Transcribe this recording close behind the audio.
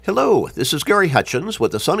Hello, this is Gary Hutchins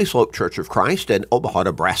with the Sunny Slope Church of Christ in Omaha,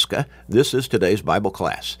 Nebraska. This is today's Bible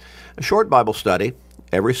class, a short Bible study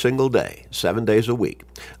every single day, 7 days a week.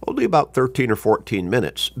 Only about 13 or 14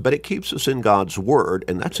 minutes, but it keeps us in God's Word,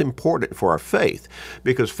 and that's important for our faith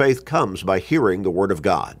because faith comes by hearing the Word of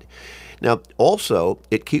God. Now, also,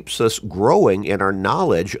 it keeps us growing in our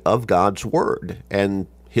knowledge of God's Word, and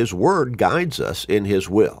His Word guides us in His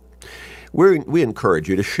will. We encourage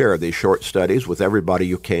you to share these short studies with everybody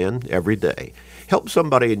you can every day. Help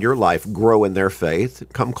somebody in your life grow in their faith,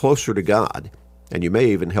 come closer to God, and you may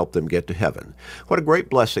even help them get to heaven. What a great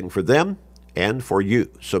blessing for them and for you.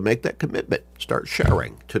 So make that commitment. Start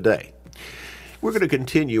sharing today. We're going to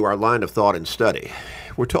continue our line of thought and study.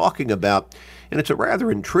 We're talking about, and it's a rather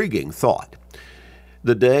intriguing thought,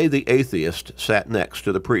 the day the atheist sat next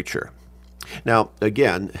to the preacher. Now,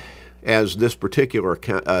 again, as this particular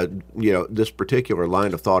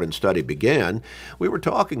line of thought and study began, we were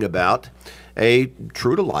talking about a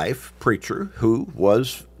true-to-life preacher who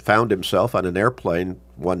found himself on an airplane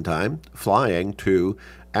one time flying to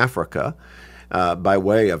Africa by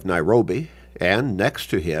way of Nairobi, and next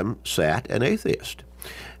to him sat an atheist.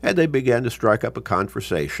 And they began to strike up a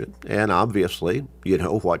conversation, and obviously,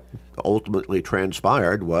 what ultimately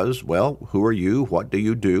transpired was, well, who are you? What do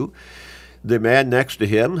you do? The man next to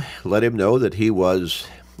him let him know that he was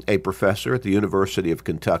a professor at the University of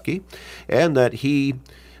Kentucky and that he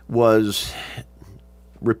was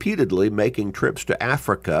repeatedly making trips to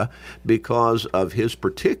Africa because of his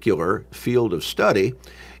particular field of study.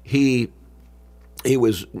 He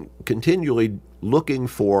was continually looking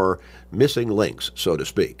for missing links, so to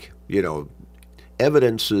speak,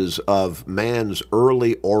 evidences of man's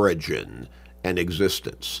early origin and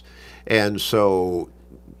existence. And so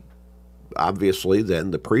obviously,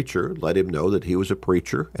 then the preacher let him know that he was a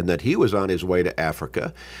preacher and that he was on his way to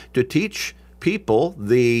Africa to teach people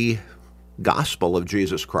the gospel of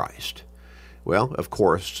Jesus Christ. Well, of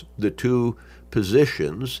course, the two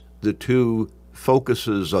positions, the two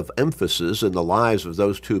focuses of emphasis in the lives of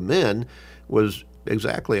those two men was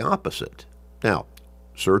exactly opposite. Now,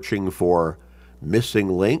 searching for missing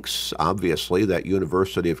links, obviously, that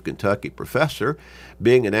University of Kentucky professor,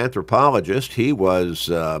 being an anthropologist, he was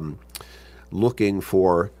looking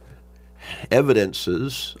for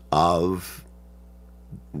evidences of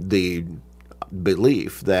the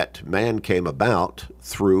belief that man came about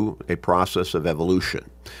through a process of evolution.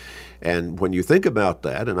 And when you think about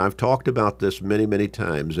that, and I've talked about this many, many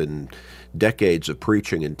times in decades of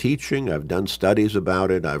preaching and teaching, I've done studies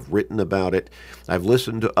about it, I've written about it, I've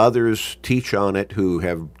listened to others teach on it who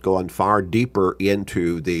have gone far deeper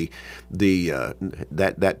into that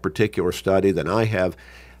particular study than I have.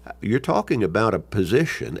 You're talking about a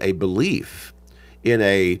position, a belief in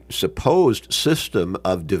a supposed system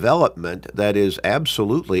of development that is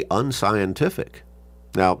absolutely unscientific.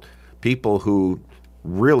 Now, people who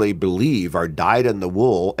really believe are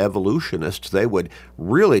dyed-in-the-wool evolutionists, they would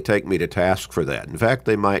really take me to task for that. In fact,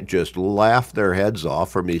 they might just laugh their heads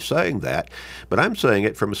off for me saying that, but I'm saying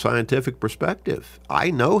it from a scientific perspective. I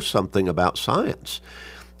know something about science.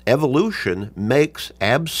 Evolution makes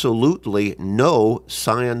absolutely no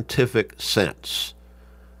scientific sense.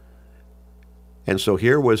 And so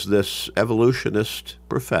here was this evolutionist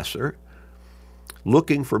professor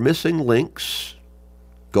looking for missing links,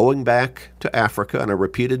 going back to Africa on a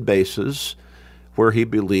repeated basis where he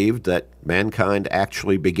believed that mankind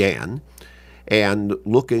actually began, and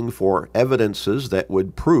looking for evidences that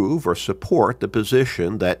would prove or support the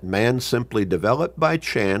position that man simply developed by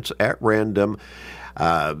chance at random,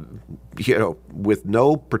 with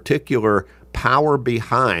no particular power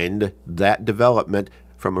behind that development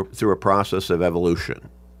through a process of evolution.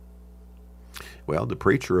 Well, the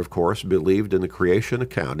preacher, of course, believed in the creation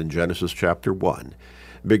account in Genesis chapter 1,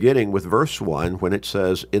 beginning with verse 1 when it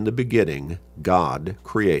says, "In the beginning, God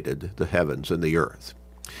created the heavens and the earth."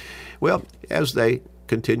 Well, as they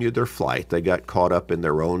continued their flight, they got caught up in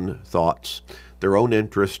their own thoughts, their own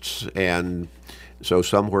interests, and so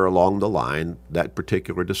somewhere along the line, that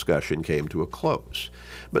particular discussion came to a close.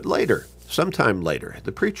 But sometime later,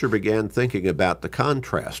 the preacher began thinking about the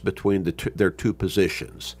contrast between their two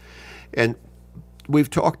positions. And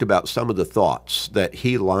we've talked about some of the thoughts that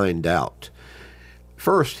he lined out.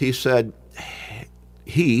 First, he said,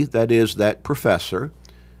 that professor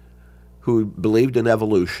who believed in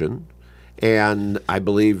evolution, and I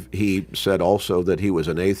believe he said also that he was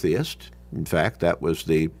an atheist. In fact, that was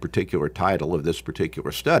the particular title of this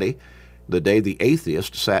particular study, the day the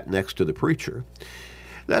atheist sat next to the preacher.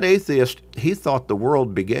 That atheist, he thought the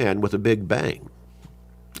world began with a big bang.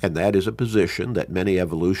 And that is a position that many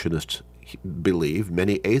evolutionists believe,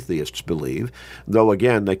 many atheists believe, though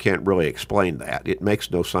again, they can't really explain that. It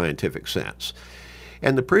makes no scientific sense.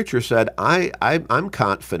 And the preacher said, I'm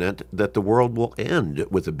confident that the world will end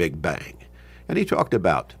with a big bang. And he talked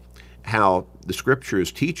about how the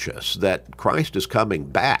scriptures teach us that Christ is coming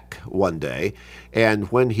back one day,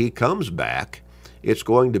 and when he comes back, it's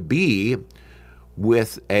going to be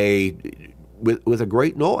with a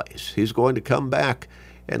great noise. He's going to come back.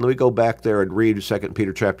 And let me go back there and read 2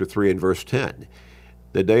 Peter chapter 3 and verse 10.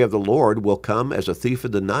 The day of the Lord will come as a thief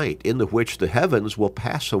in the night, in the which the heavens will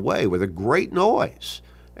pass away with a great noise,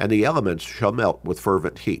 and the elements shall melt with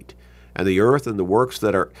fervent heat, and the earth and the works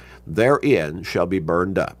that are therein shall be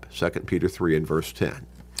burned up. 2 Peter 3 and verse 10.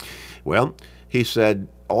 Well, he said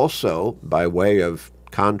also, by way of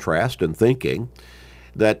contrast and thinking,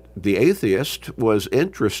 that the atheist was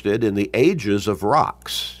interested in the ages of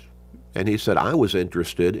rocks. And he said, I was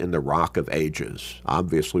interested in the rock of ages,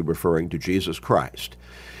 obviously referring to Jesus Christ.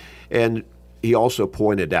 And he also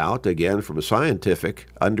pointed out, again from a scientific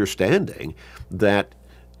understanding, that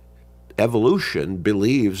evolution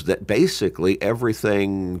believes that basically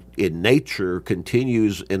everything in nature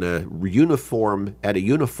continues at a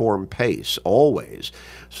uniform pace, always.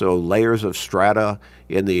 So layers of strata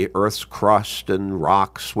in the Earth's crust and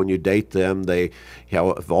rocks, when you date them, they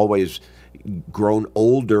have always grown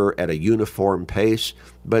older at a uniform pace.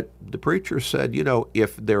 But the preacher said,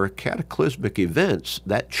 if there are cataclysmic events,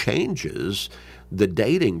 that changes the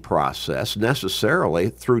dating process necessarily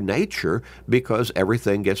through nature, because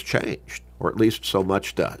everything gets changed, or at least so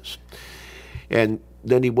much does. And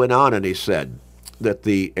then he went on and he said that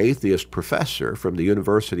the atheist professor from the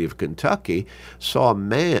University of Kentucky saw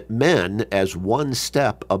men as one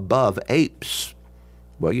step above apes.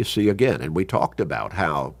 Well, you see again, and we talked about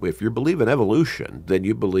how if you believe in evolution, then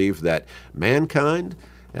you believe that mankind,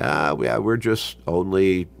 we're just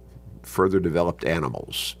only further developed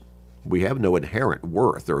animals. We have no inherent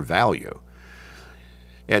worth or value.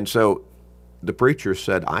 And so the preacher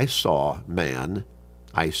said, I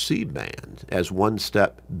see man as one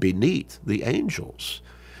step beneath the angels,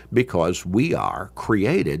 because we are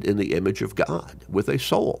created in the image of God with a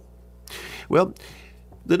soul. Well,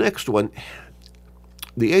 the next one,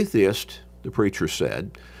 the atheist, the preacher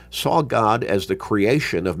said, saw God as the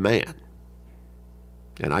creation of man.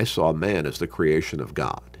 And I saw man as the creation of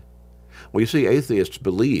God. Well, you see, atheists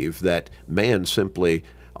believe that man simply,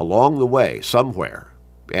 along the way, somewhere,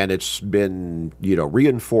 and it's been,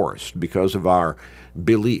 reinforced because of our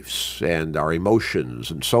beliefs and our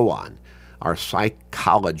emotions and so on, our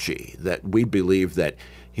psychology, that we believe that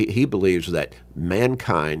he believes that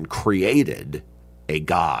mankind created a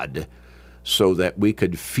God so that we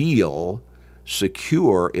could feel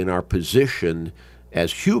secure in our position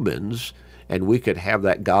as humans, and we could have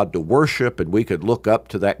that God to worship, and we could look up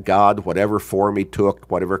to that God, whatever form he took,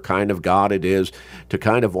 whatever kind of God it is, to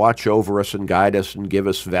kind of watch over us and guide us and give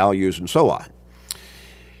us values and so on.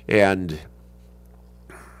 And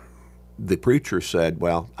the preacher said,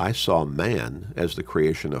 well, I saw man as the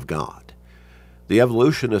creation of God. The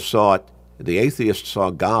evolutionist saw it, the atheist saw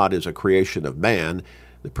God as a creation of man.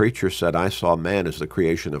 The preacher said, I saw man as the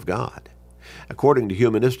creation of God. According to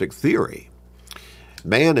humanistic theory,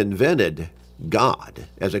 man invented God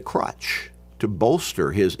as a crutch to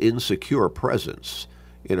bolster his insecure presence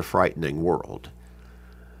in a frightening world.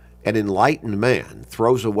 An enlightened man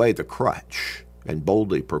throws away the crutch and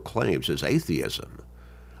boldly proclaims his atheism,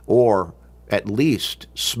 or at least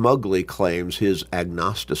smugly claims his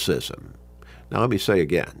agnosticism. Now let me say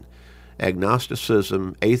again,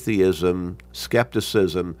 agnosticism, atheism,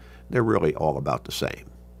 skepticism, they're really all about the same.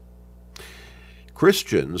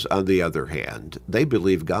 Christians, on the other hand, they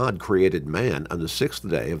believe God created man on the sixth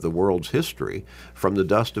day of the world's history from the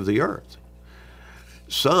dust of the earth.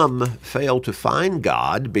 Some fail to find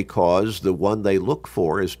God because the one they look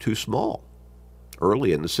for is too small.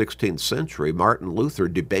 Early in the 16th century, Martin Luther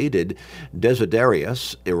debated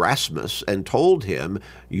Desiderius Erasmus and told him,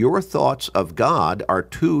 your thoughts of God are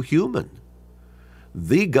too human.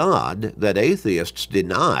 The God that atheists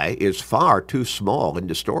deny is far too small and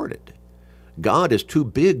distorted. God is too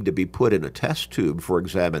big to be put in a test tube for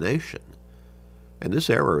examination. And this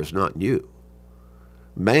error is not new.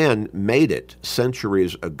 Man made it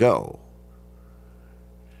centuries ago.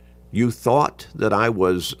 You thought that I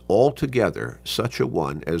was altogether such a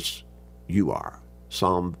one as you are.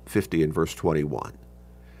 Psalm 50 and verse 21.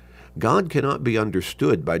 God cannot be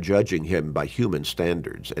understood by judging him by human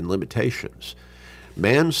standards and limitations.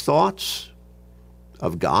 Man's thoughts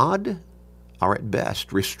of God are at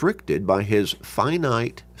best restricted by his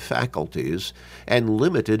finite faculties and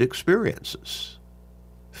limited experiences.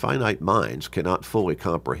 finite minds cannot fully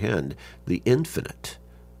comprehend the infinite,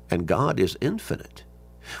 and God is infinite.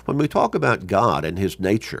 When we talk about God and his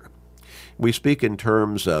nature, we speak in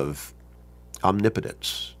terms of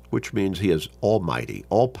omnipotence, which means he is almighty,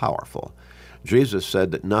 all-powerful. Jesus said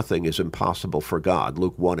that nothing is impossible for God,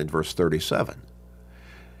 Luke 1 and verse 37.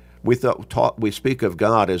 We speak of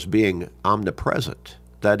God as being omnipresent,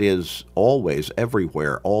 that is, always,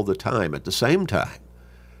 everywhere, all the time, at the same time,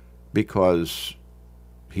 because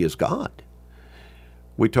he is God.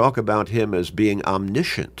 We talk about him as being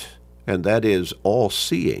omniscient, and that is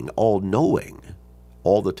all-seeing, all-knowing,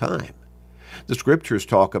 all the time. The scriptures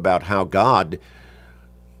talk about how God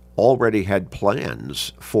already had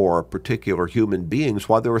plans for particular human beings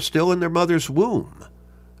while they were still in their mother's womb.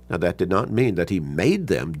 Now, that did not mean that he made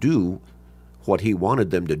them do what he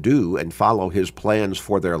wanted them to do and follow his plans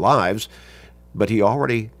for their lives, but he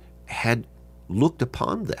already had looked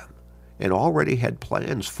upon them and already had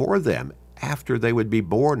plans for them after they would be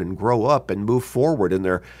born and grow up and move forward in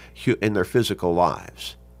their physical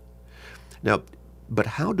lives. Now, but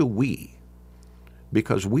how do we,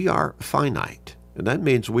 because we are finite, and that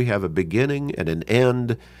means we have a beginning and an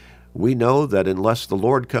end, we know that unless the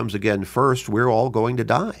Lord comes again first, we're all going to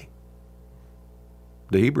die.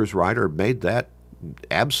 The Hebrews writer made that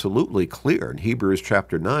absolutely clear in Hebrews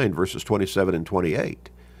chapter 9, verses 27 and 28.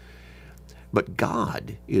 But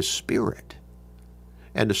God is spirit,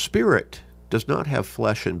 and the spirit does not have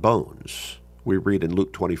flesh and bones. We read in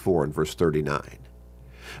Luke 24 and verse 39.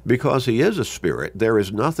 Because he is a spirit, there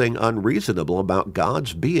is nothing unreasonable about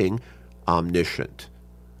God's being omniscient.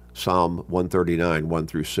 Psalm 139, 1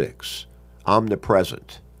 through 6.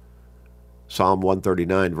 Omnipresent. Psalm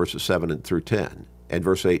 139, verses 7 and through 10, and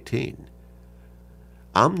verse 18.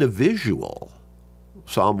 Omnivisual.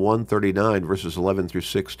 Psalm 139, verses 11 through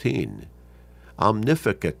 16.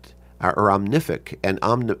 Omnific and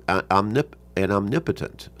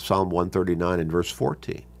omnipotent. Psalm 139 and verse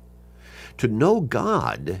 14. To know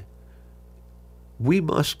God, we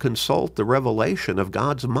must consult the revelation of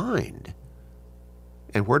God's mind.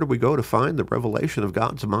 And where do we go to find the revelation of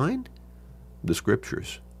God's mind? The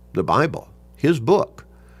Scriptures, the Bible, his book,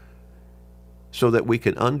 so that we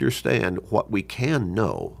can understand what we can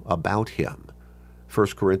know about him. 1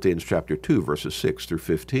 Corinthians chapter 2, verses 6 through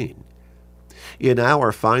 15. In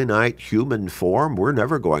our finite human form, we're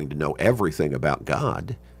never going to know everything about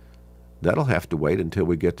God. That'll have to wait until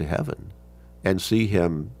we get to heaven and see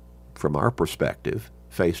him from our perspective,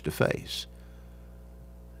 face to face.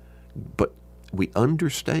 But we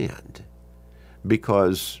understand,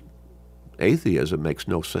 because atheism makes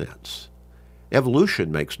no sense.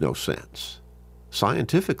 Evolution makes no sense.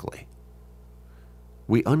 Scientifically,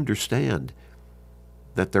 we understand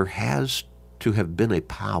that there has to have been a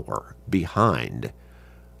power behind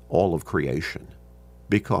all of creation,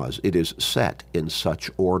 because it is set in such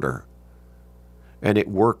order, and it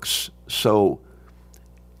works so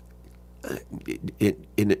in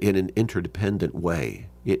an interdependent way.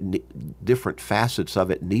 Different facets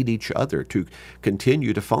of it need each other to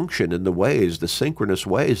continue to function in the synchronous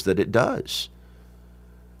ways that it does.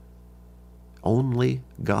 Only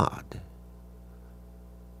God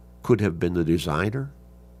could have been the designer,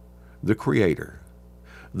 the creator,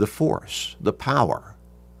 the force, the power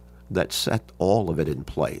that set all of it in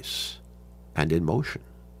place and in motion.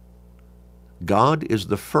 God is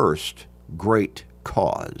the first great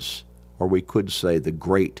cause, or we could say the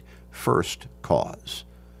great first cause.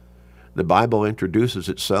 The Bible introduces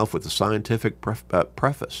itself with a scientific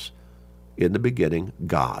preface. In the beginning,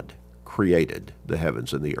 God created the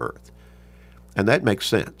heavens and the earth. And that makes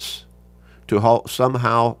sense.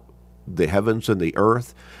 Somehow the heavens and the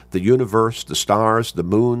earth, the universe, the stars, the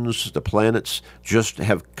moons, the planets just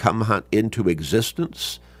have come into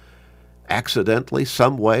existence accidentally,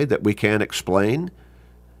 some way that we can't explain.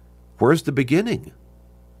 Where's the beginning?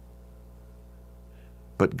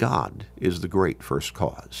 But God is the great first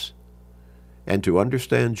cause. And to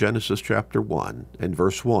understand Genesis chapter 1 and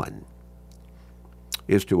verse 1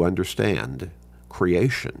 is to understand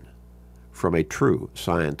creation from a true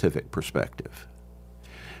scientific perspective.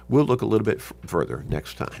 We'll look a little bit further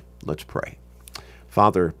next time. Let's pray.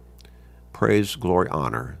 Father, praise, glory,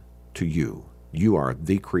 honor to you. You are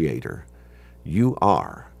the Creator. You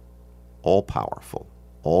are all-powerful,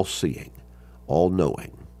 all-seeing,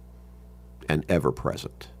 all-knowing, and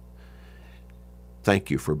ever-present.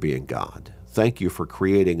 Thank you for being God. Thank you for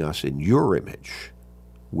creating us in your image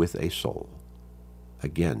with a soul.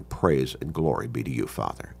 Again, praise and glory be to you,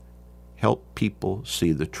 Father. Help people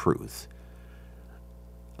see the truth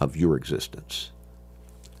of your existence.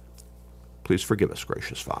 Please forgive us,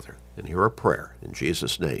 gracious Father, and hear our prayer. In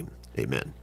Jesus' name, amen.